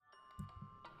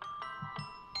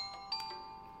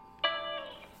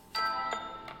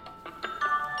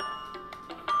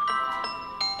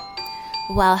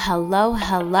Well,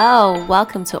 hello.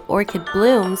 Welcome to Orchid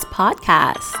Blooms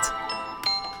podcast.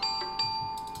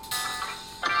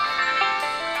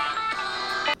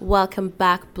 Welcome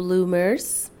back,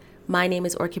 bloomers. My name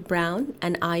is Orchid Brown,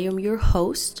 and I am your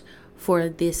host for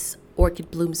this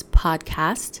Orchid Blooms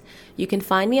podcast. You can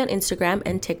find me on Instagram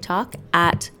and TikTok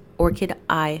at Orchid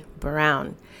I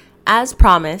Brown. As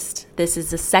promised, this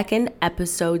is the second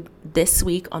episode this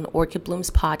week on Orchid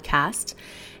Blooms podcast.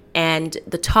 And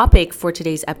the topic for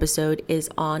today's episode is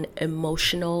on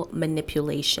emotional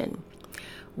manipulation.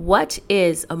 What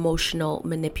is emotional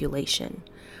manipulation?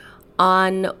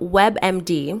 On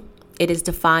WebMD, it is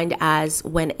defined as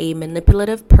when a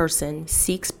manipulative person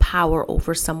seeks power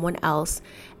over someone else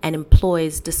and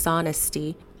employs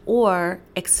dishonesty or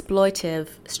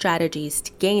exploitive strategies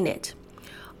to gain it.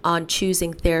 On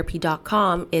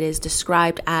choosingtherapy.com, it is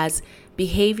described as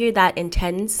behavior that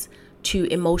intends to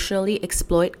emotionally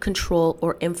exploit, control,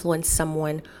 or influence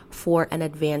someone for an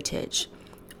advantage.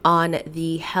 On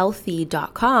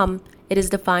thehealthy.com, it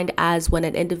is defined as when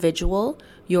an individual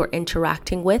you're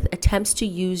interacting with attempts to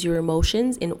use your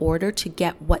emotions in order to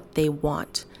get what they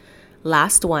want.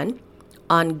 Last one,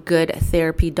 on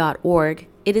goodtherapy.org,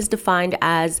 it is defined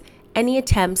as any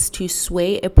attempts to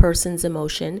sway a person's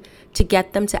emotion to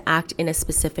get them to act in a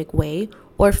specific way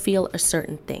or feel a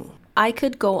certain thing. I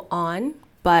could go on,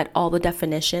 but all the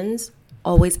definitions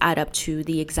always add up to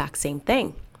the exact same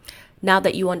thing. Now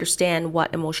that you understand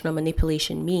what emotional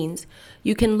manipulation means,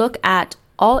 you can look at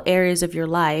all areas of your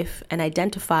life and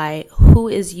identify who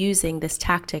is using this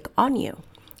tactic on you,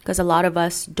 because a lot of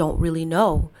us don't really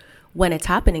know when it's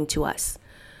happening to us.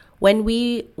 When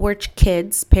we were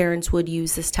kids, parents would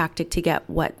use this tactic to get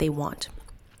what they want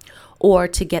or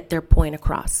to get their point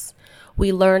across.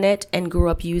 We learn it and grew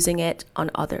up using it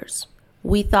on others.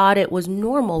 We thought it was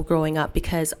normal growing up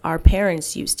because our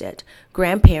parents used it,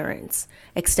 grandparents,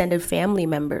 extended family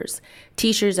members,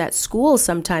 teachers at school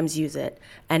sometimes use it,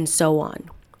 and so on.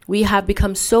 We have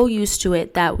become so used to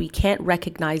it that we can't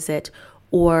recognize it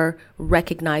or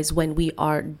recognize when we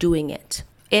are doing it.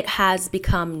 It has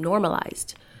become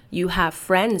normalized. You have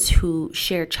friends who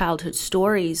share childhood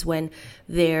stories when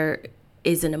there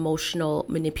is an emotional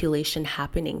manipulation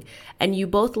happening. And you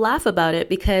both laugh about it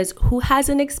because who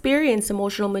hasn't experienced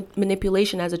emotional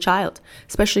manipulation as a child,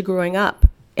 especially growing up?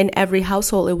 In every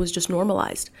household, it was just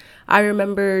normalized. I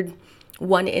remembered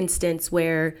one instance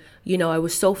where, I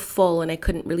was so full and I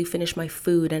couldn't really finish my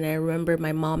food. And I remember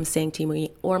my mom saying to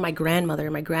me, or my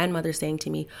grandmother saying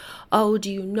to me, "Oh,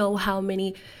 do you know how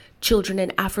many children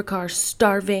in Africa are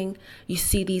starving? You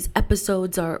see these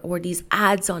episodes or these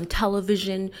ads on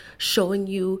television showing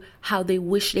you how they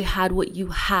wish they had what you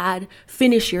had.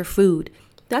 Finish your food."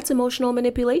 That's emotional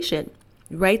manipulation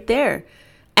right there.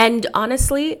 And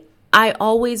honestly, I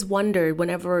always wondered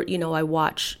whenever, I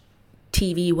watch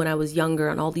TV when I was younger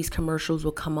and all these commercials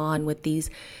will come on with these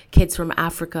kids from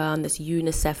Africa on this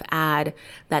UNICEF ad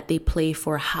that they play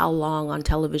for how long on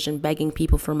television begging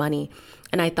people for money.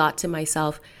 And I thought to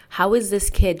myself, how is this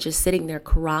kid just sitting there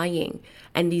crying?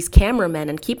 And these cameramen,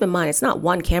 and keep in mind, it's not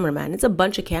one cameraman, it's a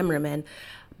bunch of cameramen.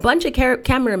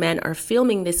 Cameramen are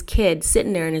filming this kid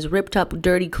sitting there in his ripped up,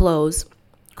 dirty clothes,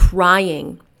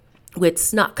 crying with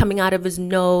snot coming out of his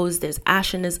nose. There's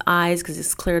ash in his eyes because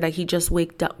it's clear that he just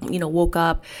woke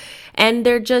up. And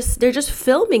they're just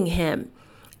filming him.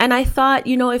 And I thought,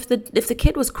 if the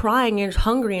kid was crying and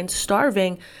hungry and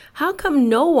starving, how come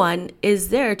no one is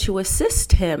there to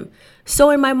assist him? So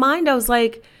in my mind, I was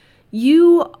like,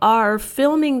 you are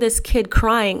filming this kid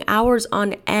crying hours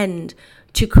on end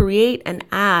to create an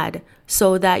ad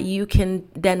so that you can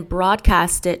then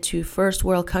broadcast it to first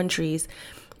world countries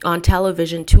on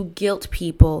television to guilt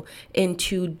people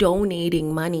into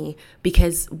donating money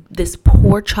because this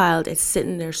poor child is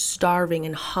sitting there starving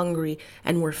and hungry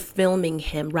and we're filming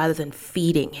him rather than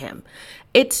feeding him.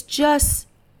 It's just,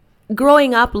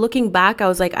 growing up, looking back, I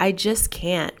was like, I just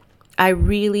can't. I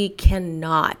really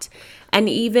cannot. And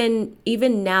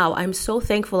even now, I'm so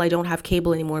thankful I don't have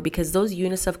cable anymore because those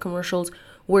UNICEF commercials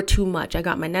were too much. I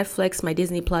got my Netflix, my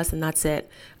Disney Plus, and that's it.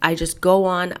 I just go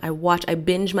on, I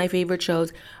binge my favorite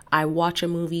shows, I watch a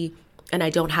movie, and I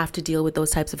don't have to deal with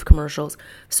those types of commercials.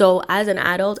 So as an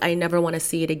adult, I never want to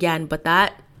see it again, but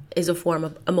that is a form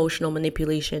of emotional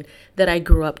manipulation that I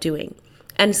grew up doing.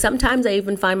 And sometimes I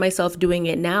even find myself doing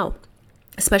it now,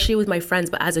 especially with my friends,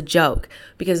 but as a joke,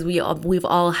 because we've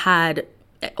all had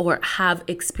or have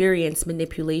experienced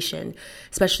manipulation,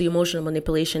 especially emotional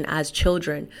manipulation as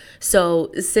children.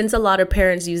 So since a lot of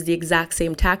parents use the exact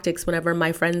same tactics, whenever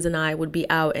my friends and I would be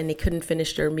out and they couldn't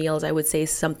finish their meals, I would say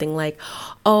something like,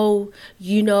 "Oh,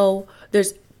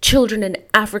 there's children in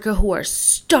Africa who are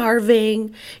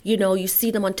starving. You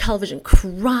see them on television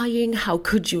crying. How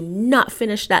could you not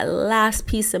finish that last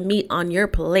piece of meat on your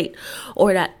plate,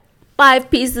 or that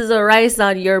 5 pieces of rice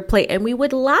on your plate? And we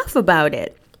would laugh about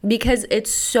it because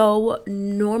it's so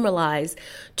normalized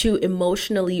to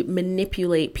emotionally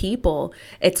manipulate people.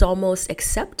 It's almost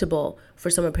acceptable for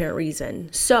some apparent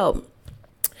reason. So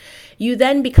you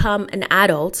then become an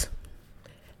adult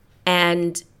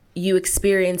and you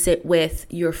experience it with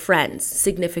your friends,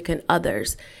 significant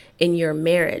others, in your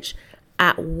marriage,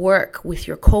 at work with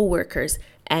your coworkers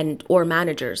or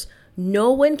managers.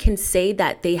 No one can say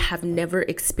that they have never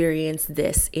experienced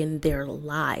this in their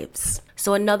lives.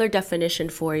 So another definition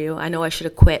for you, I know I should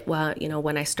have quit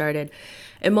when I started.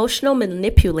 Emotional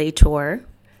manipulator,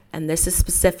 and this is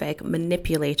specific,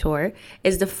 manipulator,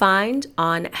 is defined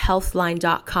on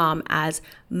healthline.com as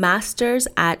masters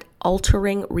at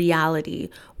altering reality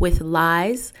with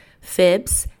lies,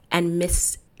 fibs, and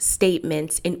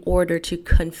misstatements in order to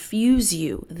confuse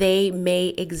you. They may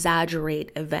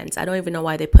exaggerate events. I don't even know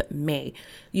why they put may.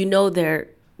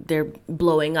 They're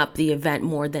blowing up the event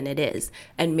more than it is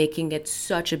and making it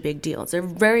such a big deal. They're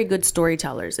very good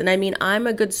storytellers. And I mean, I'm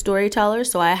a good storyteller,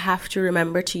 so I have to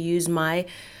remember to use my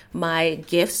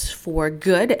gifts for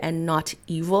good and not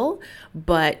evil.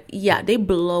 But yeah, they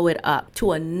blow it up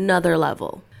to another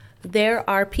level. There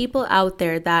are people out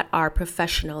there that are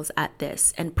professionals at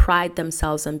this and pride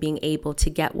themselves on being able to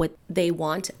get what they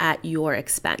want at your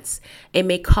expense. It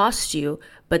may cost you,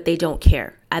 but they don't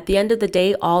care. At the end of the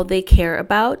day, all they care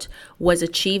about was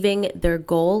achieving their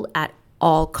goal at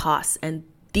all costs. And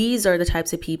these are the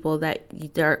types of people that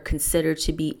are considered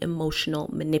to be emotional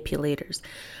manipulators.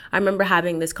 I remember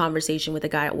having this conversation with a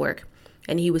guy at work,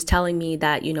 and he was telling me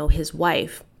that, his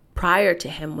wife prior to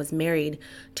him was married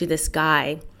to this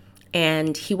guy,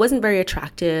 and he wasn't very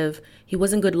attractive. He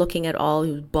wasn't good looking at all.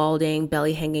 He was balding,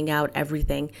 belly hanging out,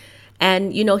 everything.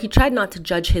 And, he tried not to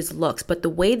judge his looks, but the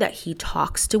way that he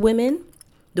talks to women,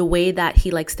 the way that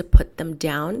he likes to put them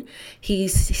down, he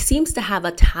seems to have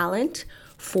a talent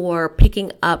for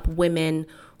picking up women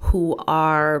who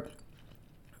are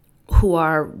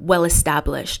well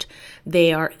established,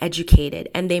 they are educated,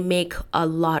 and they make a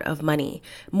lot of money,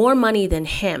 more money than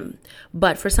him.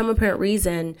 But for some apparent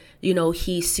reason,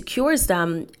 he secures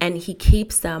them and he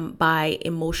keeps them by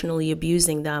emotionally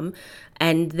abusing them.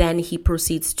 And then he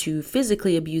proceeds to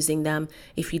physically abusing them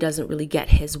if he doesn't really get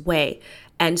his way.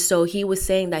 And so he was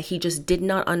saying that he just did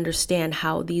not understand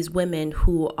how these women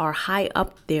who are high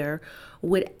up there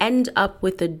would end up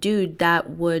with a dude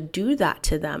that would do that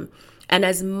to them. And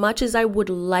as much as I would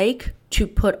like to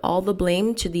put all the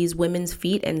blame to these women's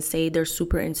feet and say they're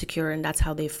super insecure and that's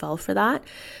how they fell for that,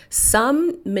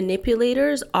 some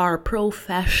manipulators are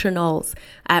professionals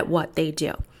at what they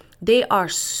do. They are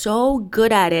so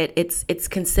good at it, it's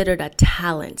considered a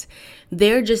talent.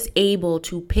 They're just able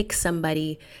to pick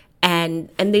somebody and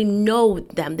they know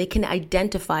them. They can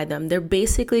identify them. They're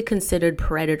basically considered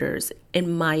predators,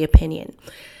 in my opinion.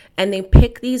 And they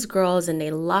pick these girls and they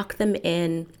lock them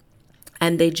in.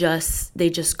 And they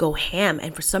just go ham.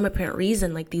 And for some apparent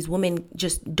reason, like, these women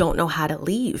just don't know how to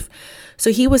leave.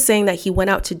 So he was saying that he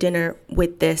went out to dinner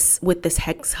with this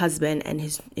ex-husband and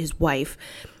his wife.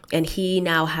 And he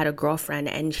now had a girlfriend,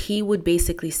 and he would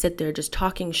basically sit there just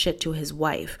talking shit to his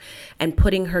wife and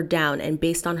putting her down. And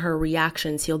based on her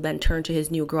reactions, he'll then turn to his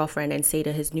new girlfriend and say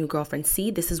to his new girlfriend, see,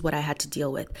 this is what I had to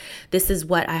deal with. This is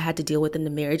what I had to deal with in the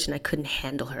marriage, and I couldn't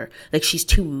handle her. Like, she's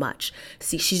too much.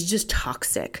 See, she's just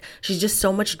toxic. She's just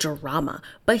so much drama.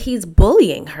 But he's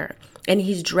bullying her. And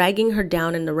he's dragging her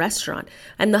down in the restaurant.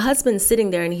 And the husband's sitting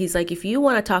there and he's like, if you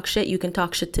want to talk shit, you can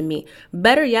talk shit to me.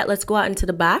 Better yet, let's go out into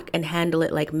the back and handle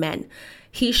it like men.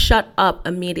 He shut up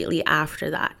immediately after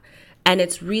that. And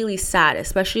it's really sad,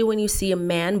 especially when you see a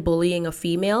man bullying a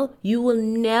female. You will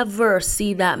never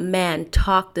see that man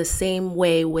talk the same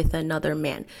way with another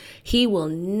man. He will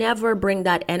never bring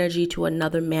that energy to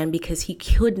another man because he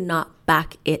could not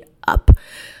back it up.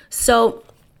 So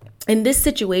in this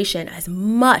situation, as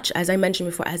much as I mentioned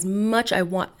before, as much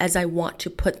as I want to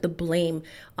put the blame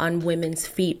on women's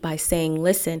feet by saying,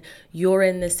 listen, you're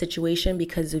in this situation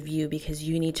because of you, because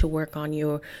you need to work on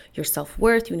your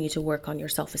self-worth, you need to work on your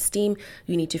self-esteem,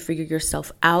 you need to figure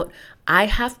yourself out. I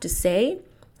have to say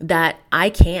that I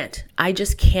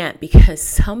just can't, because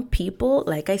some people,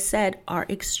 like I said, are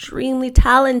extremely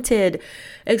talented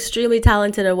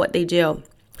at what they do.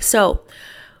 So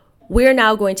we're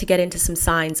now going to get into some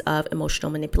signs of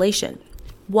emotional manipulation.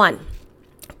 1,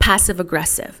 passive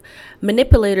aggressive.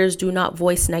 Manipulators do not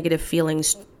voice negative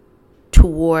feelings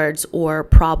towards or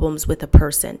problems with a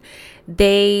person.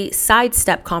 They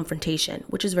sidestep confrontation,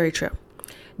 which is very true.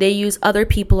 They use other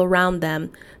people around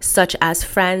them, such as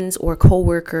friends or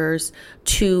coworkers,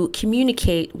 to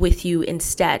communicate with you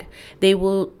instead. They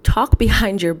will talk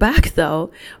behind your back though,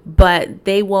 but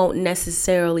they won't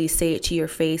necessarily say it to your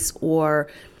face or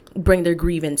bring their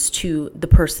grievance to the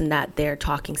person that they're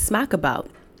talking smack about.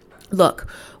 Look,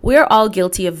 we're all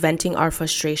guilty of venting our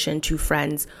frustration to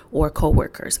friends or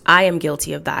coworkers. I am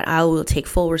guilty of that. I will take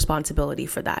full responsibility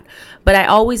for that. But I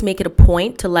always make it a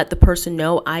point to let the person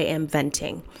know I am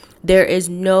venting. There is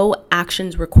no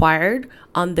actions required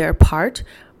on their part,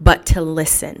 but to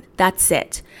listen. That's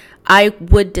it. I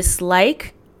would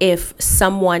dislike if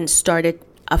someone started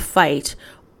a fight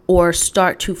or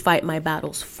start to fight my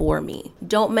battles for me.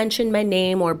 Don't mention my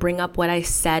name or bring up what I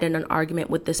said in an argument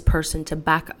with this person to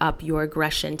back up your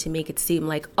aggression, to make it seem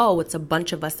like, oh, it's a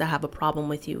bunch of us that have a problem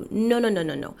with you.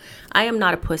 No. I am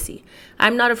not a pussy.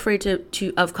 I'm not afraid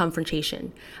of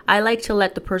confrontation. I like to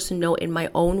let the person know in my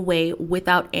own way,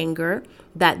 without anger,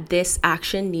 that this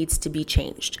action needs to be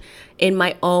changed in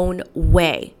my own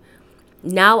way.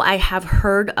 Now I have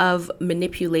heard of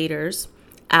manipulators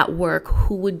at work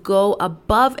who would go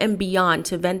above and beyond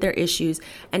to vent their issues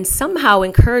and somehow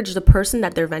encourage the person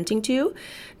that they're venting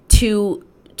to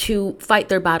fight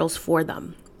their battles for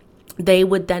them. They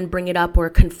would then bring it up or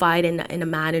confide in a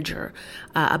manager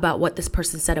about what this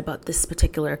person said about this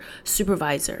particular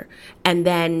supervisor. And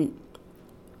then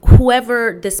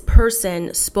whoever this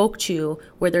person spoke to,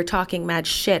 where they're talking mad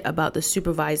shit about the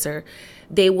supervisor,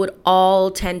 they would all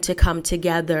tend to come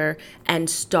together and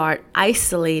start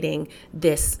isolating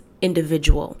this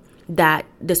individual that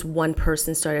this one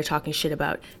person started talking shit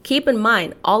about. Keep in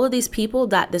mind, all of these people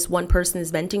that this one person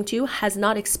is venting to has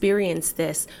not experienced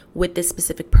this with this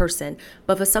specific person.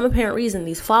 But for some apparent reason,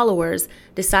 these followers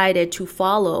decided to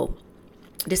follow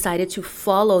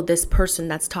this person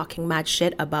that's talking mad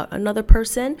shit about another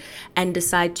person and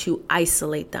decide to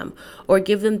isolate them or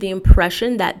give them the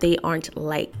impression that they aren't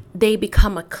liked. They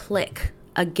become a clique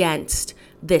against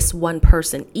this one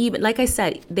person. Even like I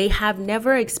said, they have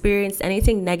never experienced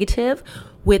anything negative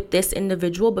with this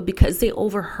individual, but because they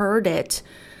overheard it,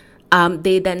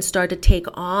 they then start to take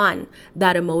on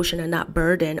that emotion and that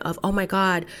burden of, oh my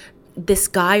God, this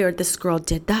guy or this girl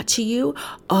did that to you.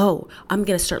 Oh, I'm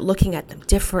going to start looking at them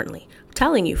differently. I'm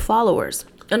telling you, followers.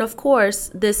 And of course,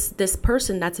 this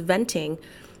person that's venting,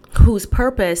 whose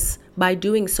purpose by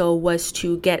doing so was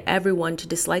to get everyone to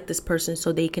dislike this person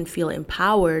so they can feel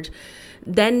empowered,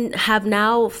 then have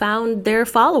now found their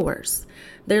followers,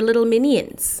 their little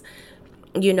minions.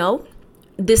 You know,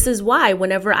 this is why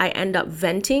whenever I end up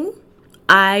venting,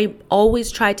 I always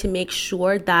try to make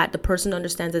sure that the person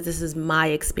understands that this is my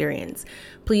experience.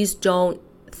 Please don't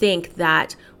think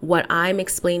that what I'm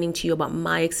explaining to you about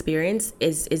my experience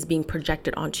is being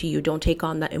projected onto you. Don't take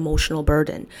on that emotional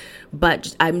burden,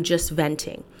 but I'm just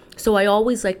venting. So I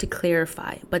always like to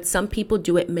clarify, but some people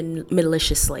do it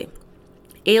maliciously.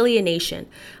 Alienation.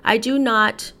 I do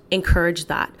not encourage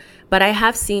that, but I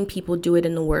have seen people do it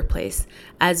in the workplace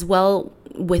as well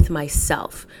with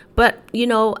myself. But, you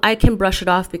know, I can brush it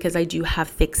off because I do have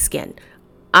thick skin.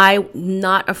 I'm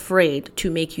not afraid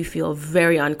to make you feel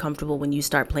very uncomfortable when you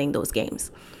start playing those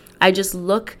games. I just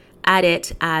look at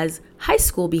it as high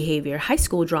school behavior, high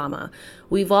school drama.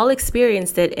 We've all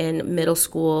experienced it in middle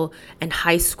school and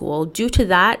high school. Due to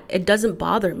that, it doesn't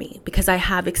bother me because I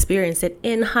have experienced it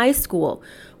in high school.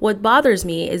 What bothers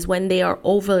me is when they are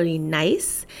overly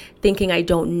nice, thinking I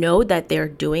don't know that they're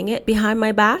doing it behind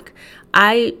my back.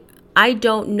 I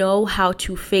don't know how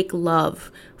to fake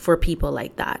love for people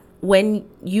like that. When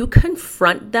you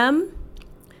confront them,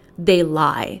 they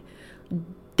lie.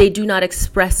 They do not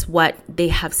express what they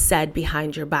have said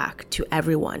behind your back to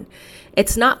everyone.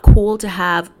 It's not cool to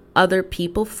have other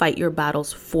people fight your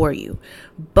battles for you.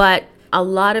 But a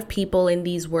lot of people in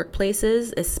these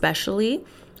workplaces, especially,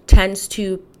 tends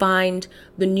to find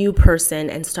the new person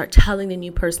and start telling the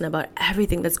new person about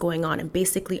everything that's going on and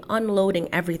basically unloading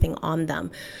everything on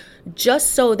them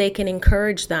just so they can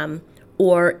encourage them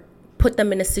or put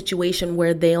them in a situation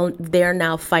where they're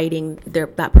now fighting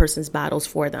that person's battles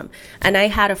for them. And I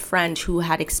had a friend who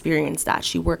had experienced that.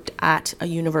 She worked at a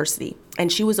university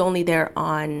and she was only there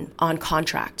on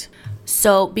contract.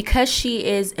 So because she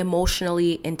is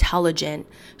emotionally intelligent,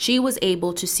 she was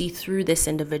able to see through this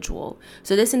individual.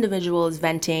 So this individual is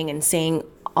venting and saying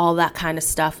all that kind of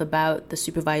stuff about the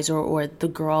supervisor or the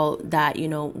girl that, you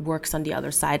know, works on the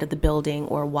other side of the building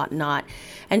or whatnot.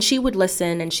 And she would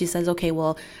listen and she says, okay,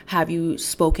 well, have you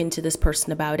spoken to this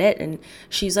person about it? And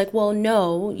she's like, well,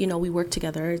 no, you know, we work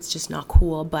together. It's just not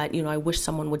cool. But, you know, I wish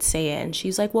someone would say it. And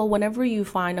she's like, well, whenever you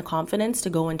find a confidence to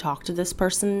go and talk to this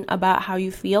person about how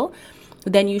you feel,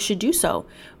 then you should do so.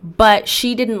 But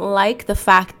she didn't like the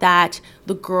fact that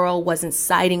the girl wasn't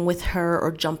siding with her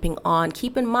or jumping on.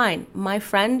 Keep in mind, my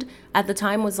friend at the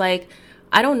time was like,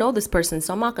 I don't know this person,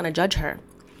 so I'm not going to judge her.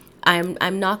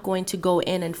 I'm not going to go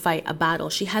in and fight a battle.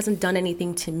 She hasn't done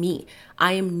anything to me.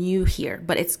 I am new here,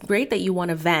 but it's great that you want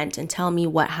to vent and tell me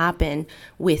what happened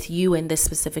with you and this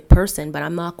specific person, but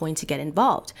I'm not going to get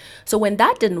involved. So when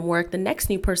that didn't work, the next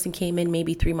new person came in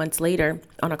maybe 3 months later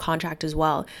on a contract as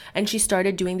well. And she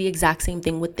started doing the exact same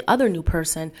thing with the other new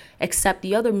person, except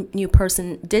the other new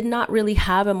person did not really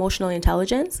have emotional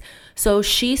intelligence. So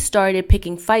she started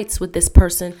picking fights with this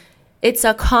person. It's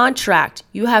a contract.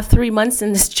 You have 3 months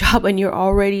in this job and you're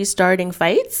already starting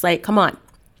fights? Like, come on.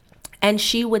 And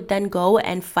she would then go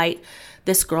and fight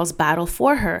this girl's battle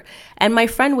for her. And my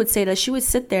friend would say that she would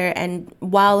sit there, and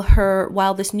while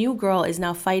this new girl is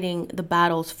now fighting the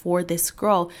battles for this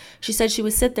girl, she said she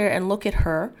would sit there and look at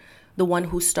her, the one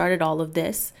who started all of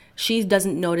this. She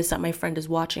doesn't notice that my friend is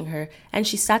watching her, and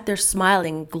she sat there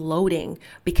smiling, gloating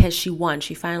because she won.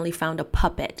 She finally found a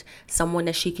puppet, someone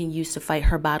that she can use to fight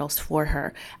her battles for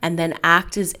her, and then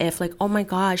act as if like, oh my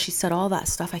God, she said all that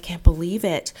stuff. I can't believe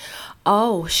it.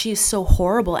 Oh, she is so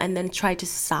horrible. And then try to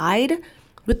side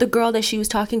with the girl that she was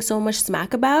talking so much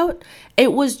smack about.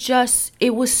 It was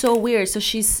so weird. So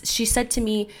she said to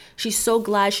me, she's so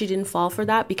glad she didn't fall for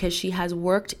that, because she has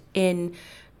worked in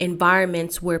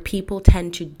environments where people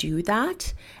tend to do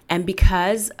that, and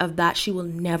because of that, she will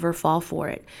never fall for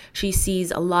it. She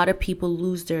sees a lot of people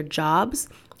lose their jobs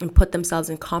and put themselves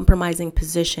in compromising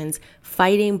positions,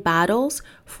 fighting battles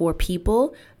for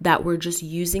people that were just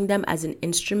using them as an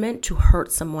instrument to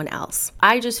hurt someone else.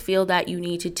 I just feel that you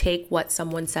need to take what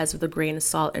someone says with a grain of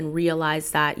salt and realize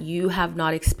that you have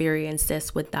not experienced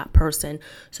this with that person,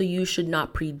 so you should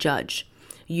not prejudge.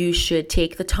 You should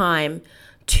take the time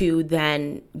to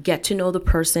then get to know the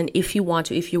person if you want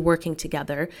to, if you're working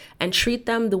together, and treat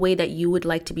them the way that you would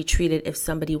like to be treated if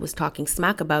somebody was talking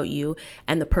smack about you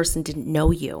and the person didn't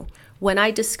know you. When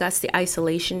I discuss the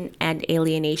isolation and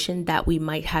alienation that we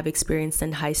might have experienced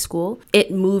in high school,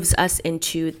 it moves us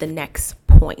into the next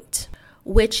point,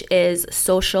 which is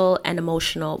social and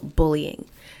emotional bullying.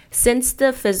 Since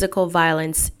the physical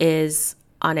violence is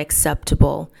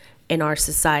unacceptable in our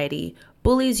society,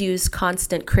 bullies use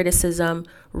constant criticism,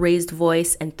 raised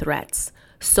voice, and threats.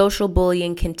 Social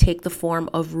bullying can take the form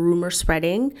of rumor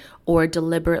spreading or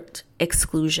deliberate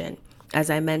exclusion, as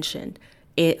I mentioned,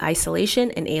 isolation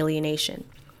and alienation.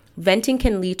 Venting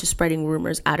can lead to spreading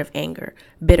rumors out of anger,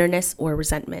 bitterness, or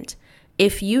resentment.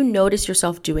 If you notice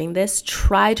yourself doing this,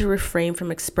 try to refrain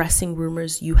from expressing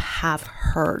rumors you have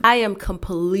heard. I am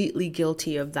completely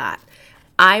guilty of that.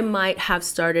 I might have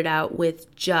started out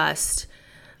with just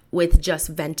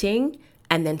venting,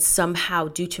 and then somehow,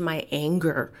 due to my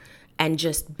anger and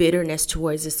just bitterness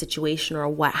towards the situation or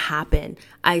what happened,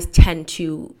 I tend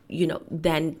to,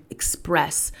 then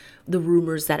express the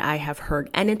rumors that I have heard,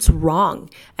 and it's wrong,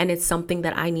 and it's something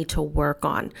that I need to work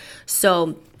on.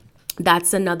 So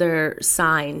that's another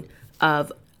sign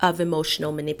of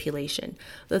emotional manipulation.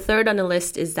 The third on the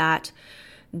list is that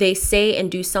they say and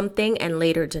do something and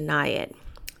later deny it.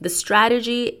 The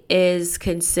strategy is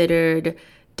considered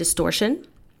distortion.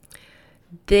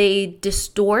 They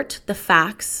distort the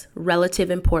facts, relative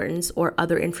importance, or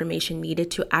other information needed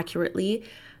to accurately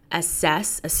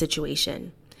assess a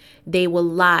situation. They will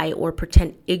lie or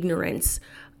pretend ignorance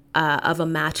of a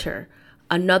matter.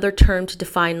 Another term to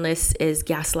define this is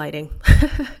gaslighting.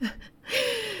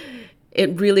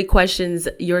 It really questions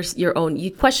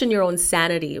you question your own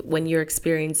sanity when you're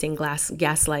experiencing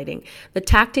gaslighting. The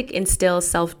tactic instills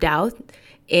self-doubt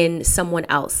in someone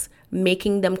else,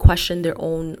 making them question their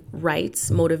own rights,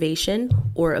 motivation,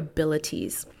 or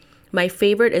abilities. My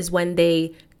favorite is when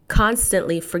they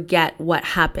constantly forget what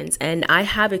happens. And I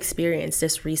have experienced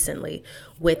this recently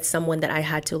with someone that I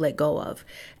had to let go of.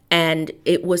 And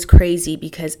it was crazy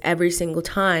because every single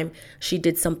time she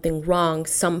did something wrong,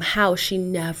 somehow she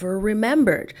never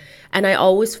remembered. And I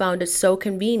always found it so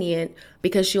convenient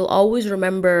because she'll always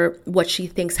remember what she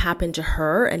thinks happened to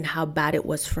her and how bad it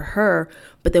was for her.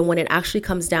 But then when it actually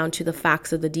comes down to the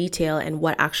facts of the detail and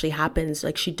what actually happens,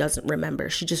 like, she doesn't remember.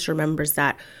 She just remembers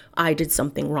that I did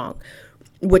something wrong,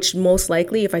 which most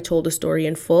likely, if I told the story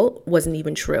in full, wasn't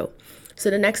even true. So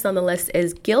the next on the list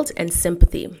is guilt and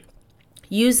sympathy.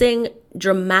 Using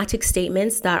dramatic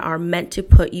statements that are meant to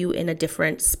put you in a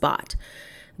different spot.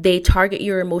 They target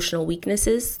your emotional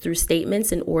weaknesses through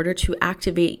statements in order to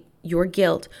activate your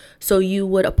guilt. So you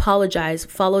would apologize,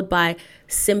 followed by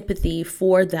sympathy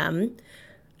for them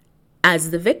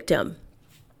as the victim.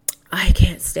 I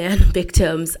can't stand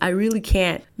victims. I really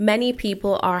can't. Many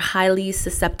people are highly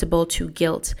susceptible to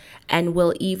guilt and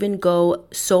will even go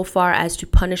so far as to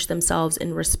punish themselves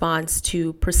in response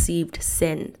to perceived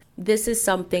sin. This is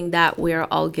something that we're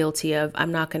all guilty of.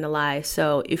 I'm not going to lie.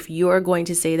 So if you're going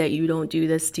to say that you don't do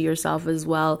this to yourself as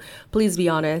well, please be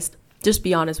honest. Just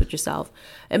be honest with yourself.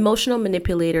 Emotional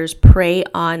manipulators prey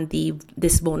on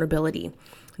this vulnerability.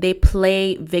 They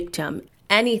play victim,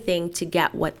 anything to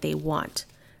get what they want.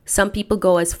 Some people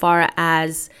go as far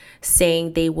as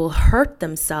saying they will hurt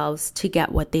themselves to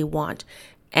get what they want.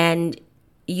 And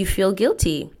you feel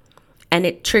guilty. And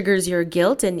it triggers your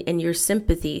guilt and your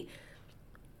sympathy.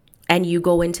 And you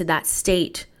go into that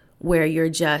state where you're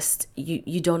just,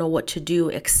 you don't know what to do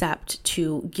except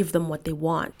to give them what they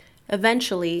want.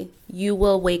 Eventually, you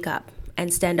will wake up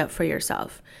and stand up for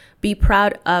yourself. Be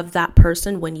proud of that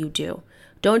person when you do.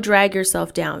 Don't drag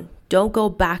yourself down. Don't go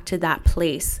back to that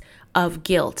place of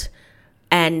guilt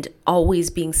and always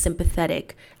being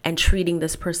sympathetic and treating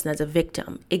this person as a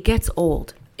victim. It gets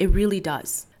old. It really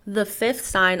does. The fifth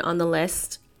sign on the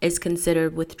list is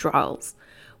considered withdrawals.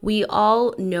 We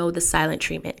all know the silent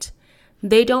treatment.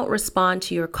 They don't respond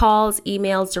to your calls,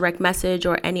 emails, direct message,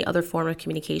 or any other form of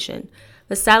communication.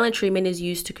 The silent treatment is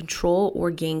used to control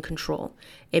or gain control.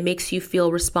 It makes you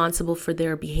feel responsible for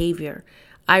their behavior.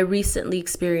 I recently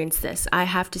experienced this. I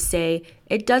have to say,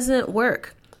 it doesn't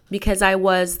work because I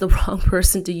was the wrong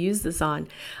person to use this on.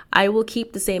 I will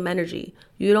keep the same energy.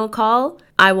 You don't call,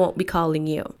 I won't be calling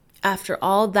you. After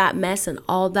all that mess and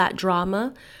all that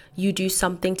drama, you do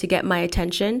something to get my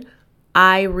attention,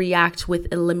 I react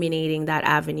with eliminating that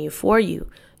avenue for you.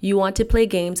 You want to play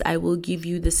games, I will give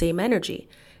you the same energy.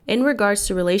 In regards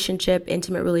to relationship,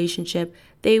 intimate relationship,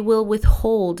 they will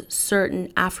withhold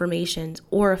certain affirmations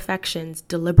or affections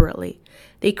deliberately.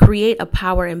 They create a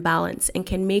power imbalance and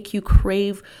can make you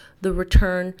crave the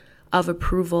return of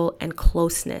approval and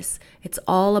closeness. It's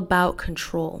all about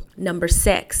control. Number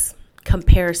 6,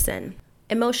 comparison.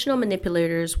 Emotional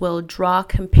manipulators will draw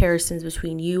comparisons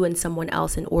between you and someone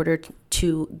else in order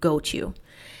to goat you.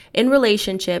 In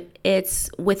relationship,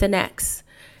 it's with an ex.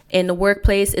 In the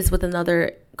workplace, it's with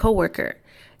another coworker.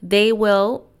 They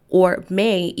will or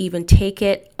may even take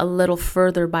it a little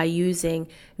further by using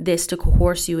this to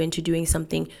coerce you into doing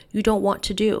something you don't want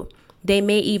to do. They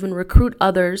may even recruit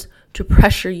others to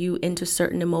pressure you into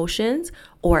certain emotions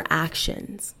or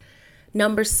actions.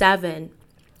 Number 7,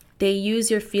 they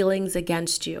use your feelings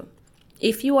against you.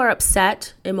 If you are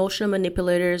upset, emotional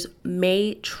manipulators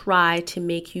may try to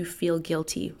make you feel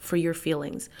guilty for your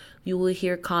feelings. You will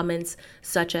hear comments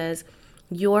such as,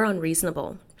 "You're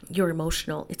unreasonable. You're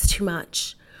emotional. It's too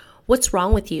much. What's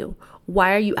wrong with you?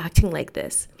 Why are you acting like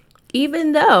this?"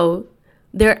 Even though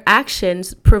their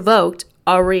actions provoked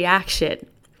a reaction.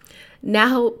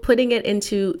 Now putting it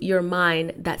into your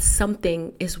mind that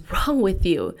something is wrong with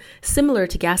you, similar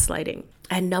to gaslighting.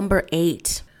 And number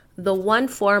 8, the one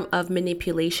form of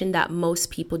manipulation that most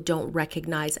people don't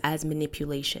recognize as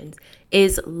manipulations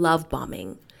is love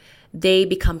bombing. They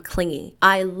become clingy.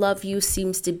 "I love you"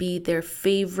 seems to be their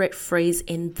favorite phrase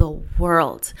in the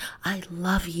world. I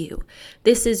love you.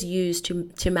 This is used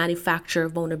to manufacture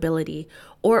vulnerability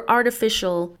or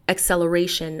artificial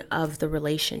acceleration of the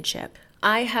relationship.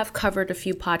 I have covered a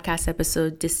few podcast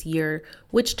episodes this year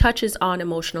which touches on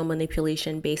emotional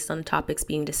manipulation based on topics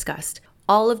being discussed.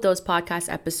 All of those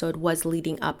podcast episodes was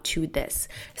leading up to this,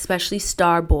 especially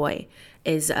Starboy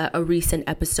is a recent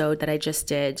episode that I just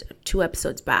did 2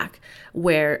 episodes back,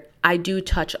 where I do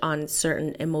touch on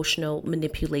certain emotional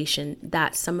manipulation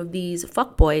that some of these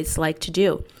fuckboys like to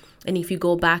do. And if you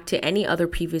go back to any other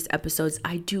previous episodes,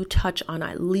 I do touch on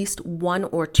at least 1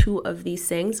 or 2 of these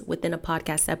things within a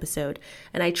podcast episode.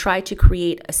 And I try to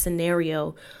create a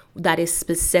scenario that is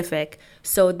specific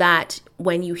so that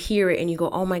when you hear it and you go,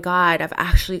 "Oh my God, I've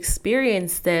actually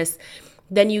experienced this,"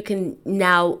 then you can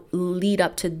now lead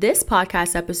up to this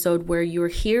podcast episode where you're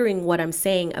hearing what I'm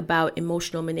saying about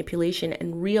emotional manipulation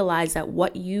and realize that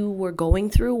what you were going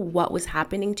through, what was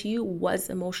happening to you, was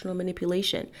emotional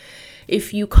manipulation.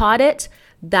 If you caught it,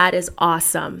 that is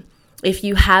awesome. If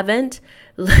you haven't,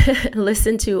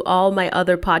 listen to all my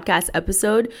other podcast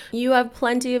episode. You have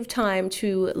plenty of time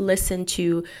to listen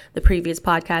to the previous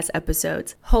podcast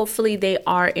episodes. Hopefully they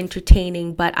are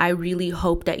entertaining, but I really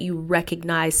hope that you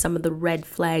recognize some of the red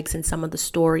flags and some of the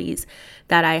stories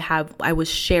that I was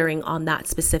sharing on that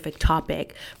specific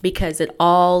topic, because it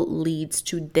all leads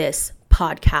to this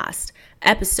podcast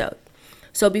episode.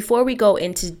 So before we go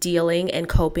into dealing and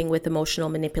coping with emotional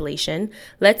manipulation,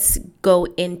 let's go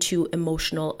into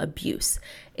emotional abuse.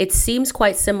 It seems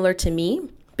quite similar to me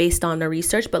based on the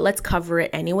research, but let's cover it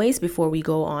anyways before we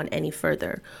go on any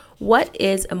further. What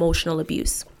is emotional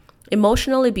abuse?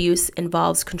 Emotional abuse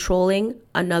involves controlling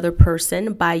another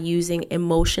person by using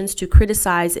emotions to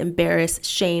criticize, embarrass,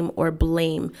 shame, or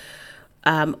blame,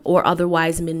 or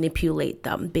otherwise manipulate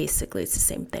them. Basically, it's the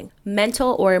same thing.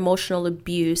 Mental or emotional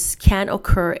abuse can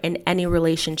occur in any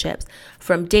relationships,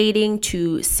 from dating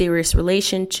to serious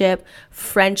relationship,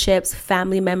 friendships,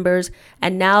 family members,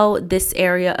 and now this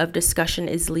area of discussion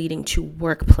is leading to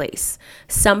workplace.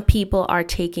 Some people are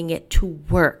taking it to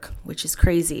work, which is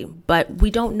crazy, but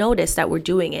we don't notice that we're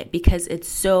doing it because it's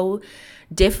so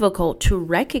difficult to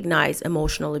recognize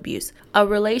emotional abuse. A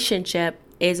relationship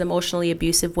is emotionally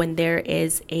abusive when there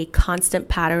is a constant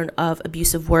pattern of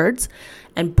abusive words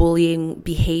and bullying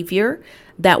behavior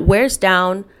that wears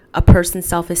down a person's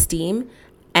self-esteem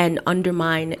and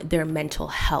undermine their mental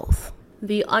health.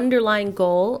 The underlying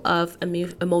goal of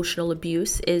emotional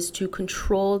abuse is to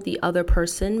control the other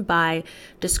person by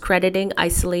discrediting,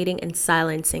 isolating, and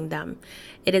silencing them.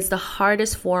 It is the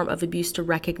hardest form of abuse to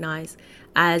recognize,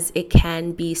 as it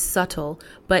can be subtle,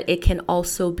 but it can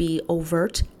also be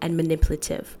overt and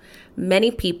manipulative. Many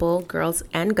people, girls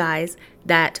and guys,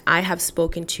 that I have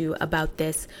spoken to about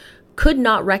this could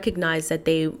not recognize that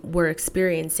they were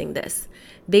experiencing this.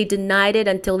 They denied it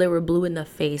until they were blue in the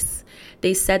face.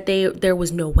 They said there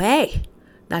was no way.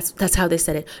 That's how they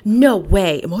said it. No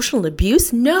way. Emotional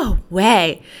abuse? No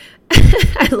way.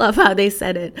 I love how they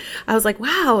said it. I was like,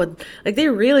 wow, like they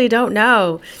really don't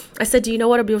know. I said, do you know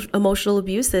what emotional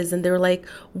abuse is? And they were like,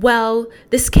 well,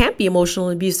 this can't be emotional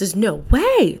abuse. There's no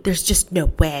way. There's just no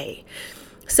way.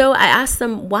 So I asked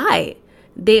them why.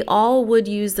 They all would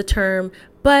use the term,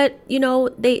 but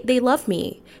they love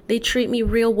me. They treat me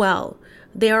real well.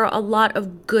 There are a lot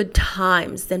of good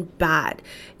times than bad.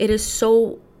 It is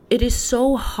so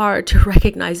hard to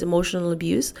recognize emotional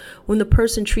abuse when the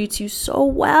person treats you so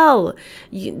well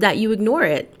that you ignore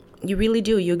it. You really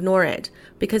do. You ignore it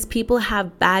because people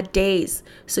have bad days.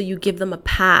 So you give them a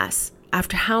pass.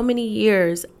 After how many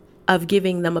years of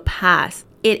giving them a pass,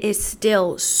 it is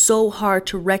still so hard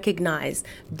to recognize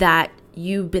that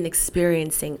you've been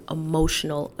experiencing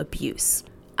emotional abuse.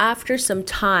 After some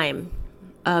time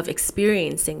of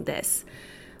experiencing this,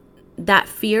 that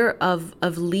fear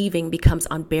of leaving becomes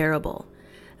unbearable.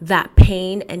 That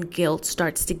pain and guilt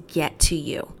starts to get to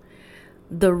you.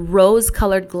 The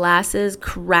rose-colored glasses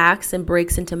cracks and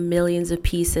breaks into millions of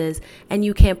pieces, and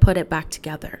you can't put it back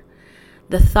together.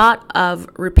 The thought of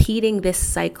repeating this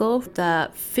cycle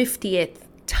the 50th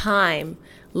time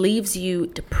leaves you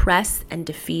depressed and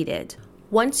defeated.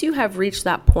 Once you have reached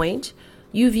that point,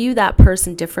 you view that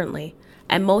person differently,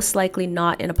 and most likely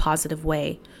not in a positive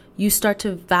way. You start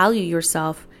to value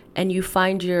yourself and you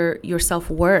find your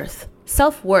self-worth.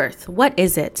 Self-worth, what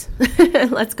is it?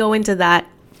 Let's go into that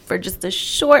for just a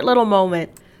short little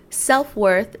moment.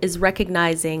 Self-worth is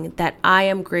recognizing that I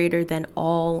am greater than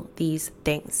all these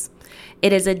things.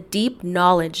 It is a deep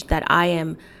knowledge that I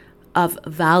am of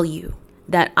value,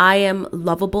 that I am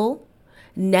lovable,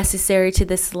 necessary to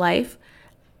this life,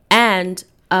 and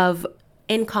of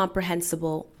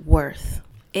incomprehensible worth.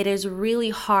 It is really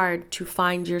hard to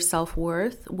find your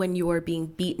self-worth when you are being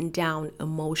beaten down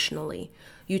emotionally.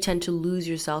 You tend to lose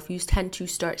yourself. You tend to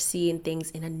start seeing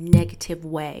things in a negative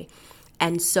way.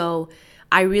 And so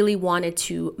I really wanted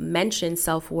to mention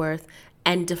self-worth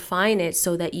and define it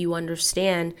so that you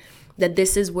understand that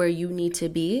this is where you need to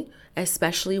be,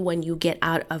 especially when you get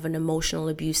out of an emotional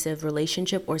abusive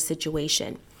relationship or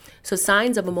situation. So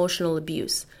signs of emotional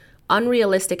abuse: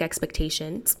 unrealistic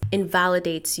expectations,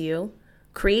 invalidates you,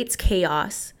 creates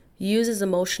chaos, uses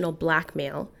emotional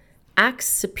blackmail, acts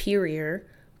superior,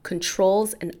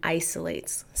 controls and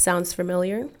isolates. Sounds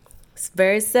familiar? It's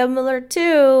very similar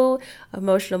to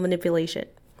emotional manipulation.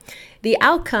 The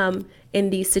outcome in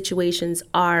these situations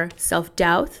are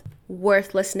self-doubt,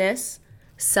 worthlessness,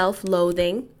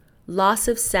 self-loathing, loss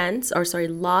a sense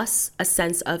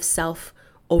of self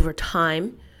over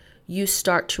time. You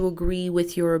start to agree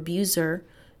with your abuser.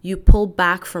 You pull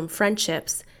back from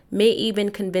friendships, may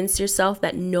even convince yourself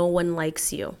that no one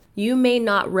likes you. You may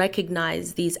not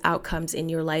recognize these outcomes in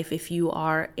your life if you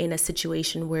are in a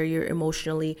situation where you're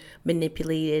emotionally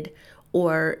manipulated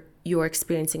or you're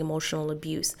experiencing emotional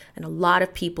abuse. And a lot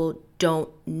of people don't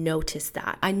notice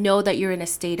that. I know that you're in a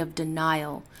state of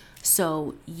denial,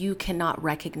 so you cannot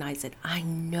recognize it. I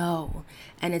know.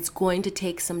 And it's going to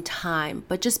take some time,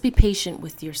 but just be patient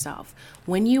with yourself.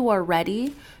 When you are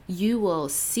ready, you will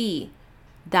see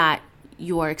that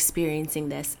you are experiencing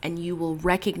this and you will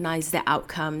recognize the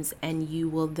outcomes and you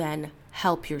will then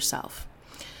help yourself.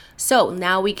 So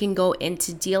now we can go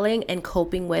into dealing and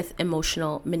coping with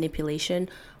emotional manipulation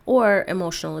or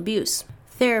emotional abuse.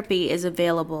 Therapy is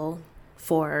available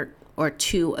for or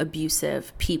to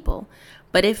abusive people,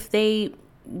 but if they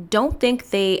don't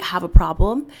think they have a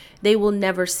problem, they will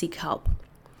never seek help.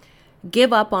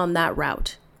 Give up on that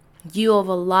route. You have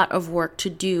a lot of work to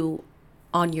do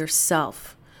on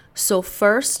yourself. So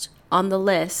first on the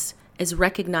list is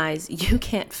recognize you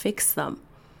can't fix them.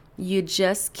 You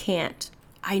just can't.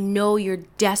 I know you're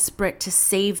desperate to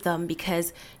save them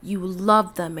because you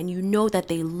love them and you know that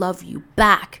they love you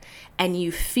back and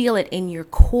you feel it in your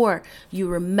core. You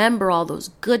remember all those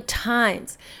good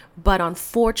times, but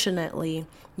unfortunately,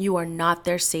 you are not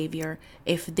their savior.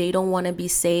 If they don't want to be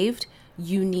saved,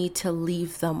 you need to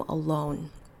leave them alone.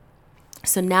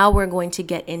 So now we're going to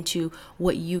get into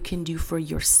what you can do for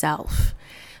yourself.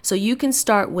 So you can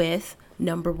start with,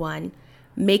 number one,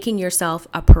 making yourself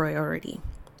a priority.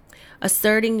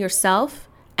 Asserting yourself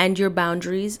and your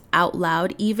boundaries out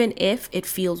loud, even if it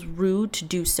feels rude to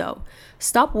do so.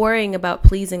 Stop worrying about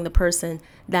pleasing the person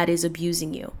that is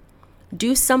abusing you.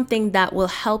 Do something that will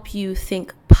help you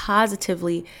think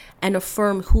positively and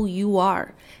affirm who you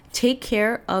are. Take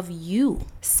care of you.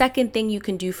 Second thing you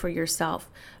can do for yourself,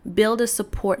 build a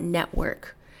support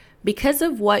network. Because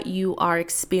of what you are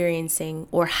experiencing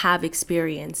or have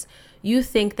experienced, you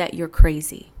think that you're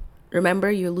crazy.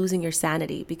 Remember, you're losing your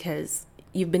sanity because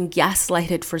you've been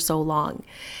gaslighted for so long.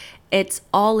 It's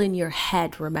all in your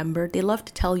head, remember? They love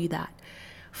to tell you that.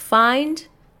 Find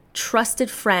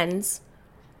trusted friends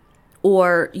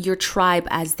or your tribe,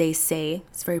 as they say.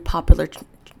 It's a very popular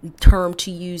term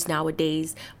to use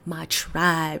nowadays, my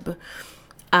tribe.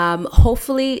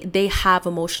 Hopefully they have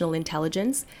emotional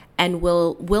intelligence and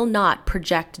will not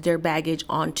project their baggage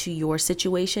onto your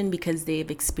situation because they've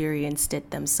experienced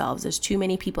it themselves. There's too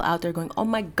many people out there going, oh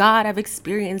my God, I've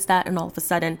experienced that. And all of a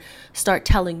sudden start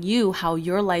telling you how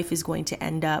your life is going to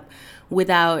end up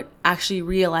without actually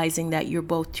realizing that you're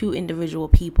both two individual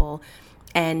people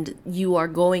and you are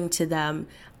going to them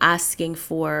asking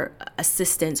for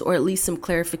assistance or at least some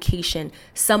clarification,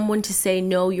 someone to say,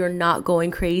 no, you're not going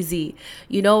crazy.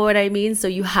 You know what I mean? So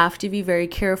you have to be very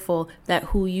careful that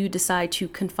who you decide to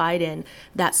confide in,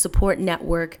 that support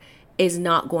network is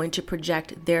not going to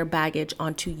project their baggage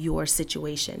onto your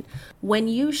situation. When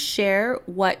you share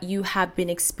what you have been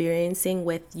experiencing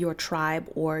with your tribe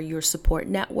or your support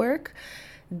network,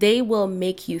 they will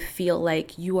make you feel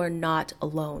like you are not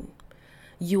alone.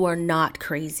 You are not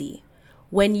crazy.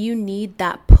 When you need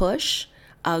that push,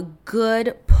 a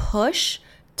good push,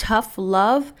 tough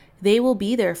love, they will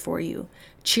be there for you,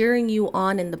 cheering you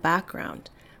on in the background.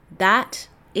 That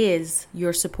is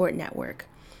your support network.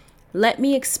 Let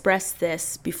me express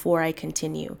this before I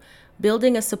continue.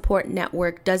 Building a support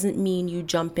network doesn't mean you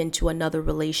jump into another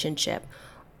relationship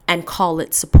and call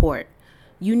it support.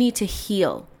 You need to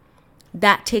heal.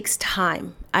 That takes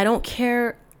time. I don't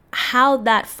care how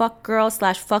that fuck girl /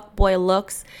 fuck boy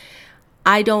looks.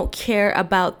 I don't care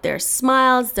about their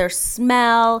smiles, their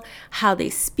smell, how they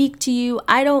speak to you.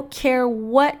 I don't care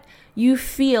what you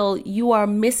feel you are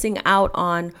missing out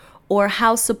on or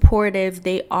how supportive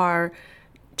they are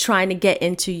trying to get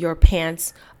into your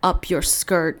pants, up your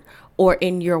skirt, or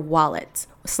in your wallet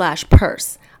 /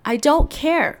 purse. I don't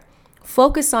care.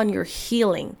 Focus on your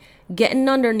healing. Getting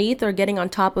underneath or getting on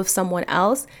top of someone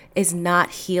else is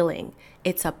not healing.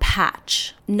 It's a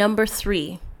patch. Number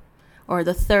 3, or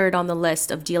the third on the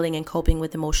list of dealing and coping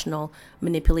with emotional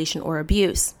manipulation or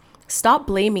abuse. Stop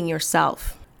blaming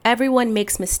yourself. Everyone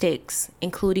makes mistakes,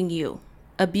 including you.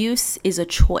 Abuse is a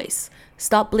choice.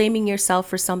 Stop blaming yourself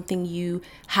for something you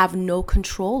have no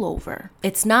control over.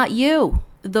 It's not you.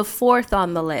 The fourth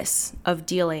on the list of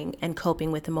dealing and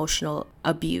coping with emotional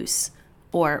abuse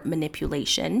or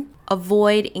manipulation.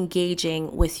 Avoid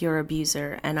engaging with your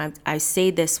abuser. And I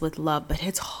say this with love, but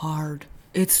it's hard.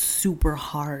 It's super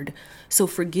hard. So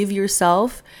forgive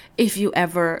yourself if you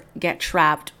ever get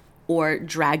trapped or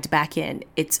dragged back in.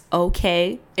 It's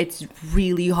okay. It's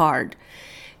really hard.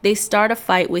 They start a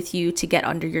fight with you to get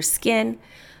under your skin,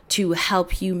 to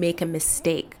help you make a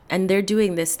mistake. And they're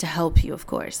doing this to help you, of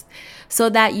course, so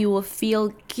that you will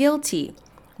feel guilty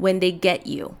when they get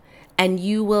you. And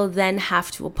you will then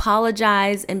have to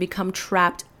apologize and become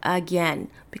trapped again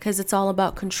because it's all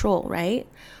about control, right?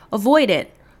 Avoid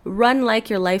it. Run like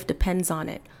your life depends on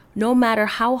it. No matter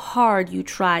how hard you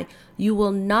try, you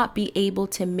will not be able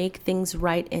to make things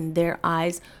right in their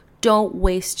eyes. Don't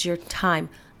waste your time.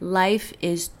 Life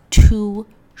is too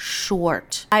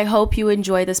short. I hope you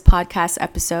enjoy this podcast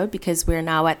episode because we're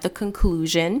now at the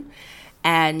conclusion.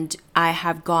 And I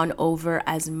have gone over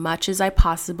as much as I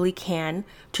possibly can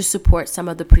to support some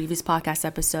of the previous podcast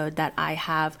episode that I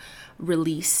have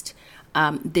released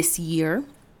this year.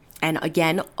 And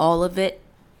again, all of it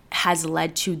has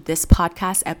led to this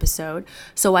podcast episode.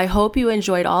 So I hope you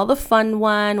enjoyed all the fun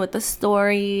one with the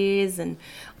stories and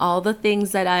all the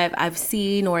things that I've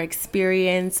seen or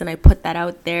experienced, and I put that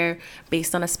out there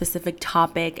based on a specific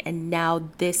topic. And now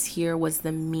this here was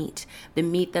the meat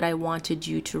that I wanted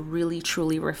you to really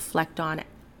truly reflect on,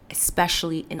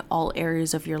 especially in all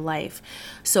areas of your life.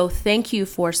 So thank you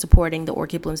for supporting the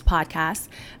Orchid Blooms podcast.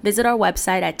 Visit our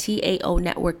website at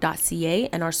taonetwork.ca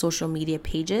and our social media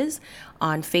pages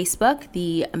on Facebook,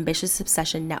 The Ambitious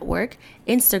Obsession Network,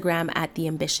 Instagram at The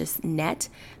Ambitious Net,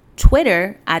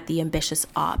 Twitter at The Ambitious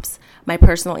Ops. My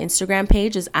personal Instagram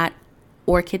page is at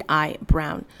Orchid Eye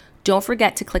Brown. Don't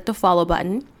forget to click the follow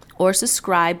button or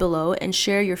subscribe below and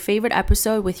share your favorite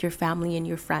episode with your family and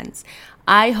your friends.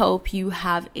 I hope you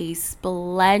have a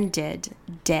splendid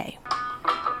day.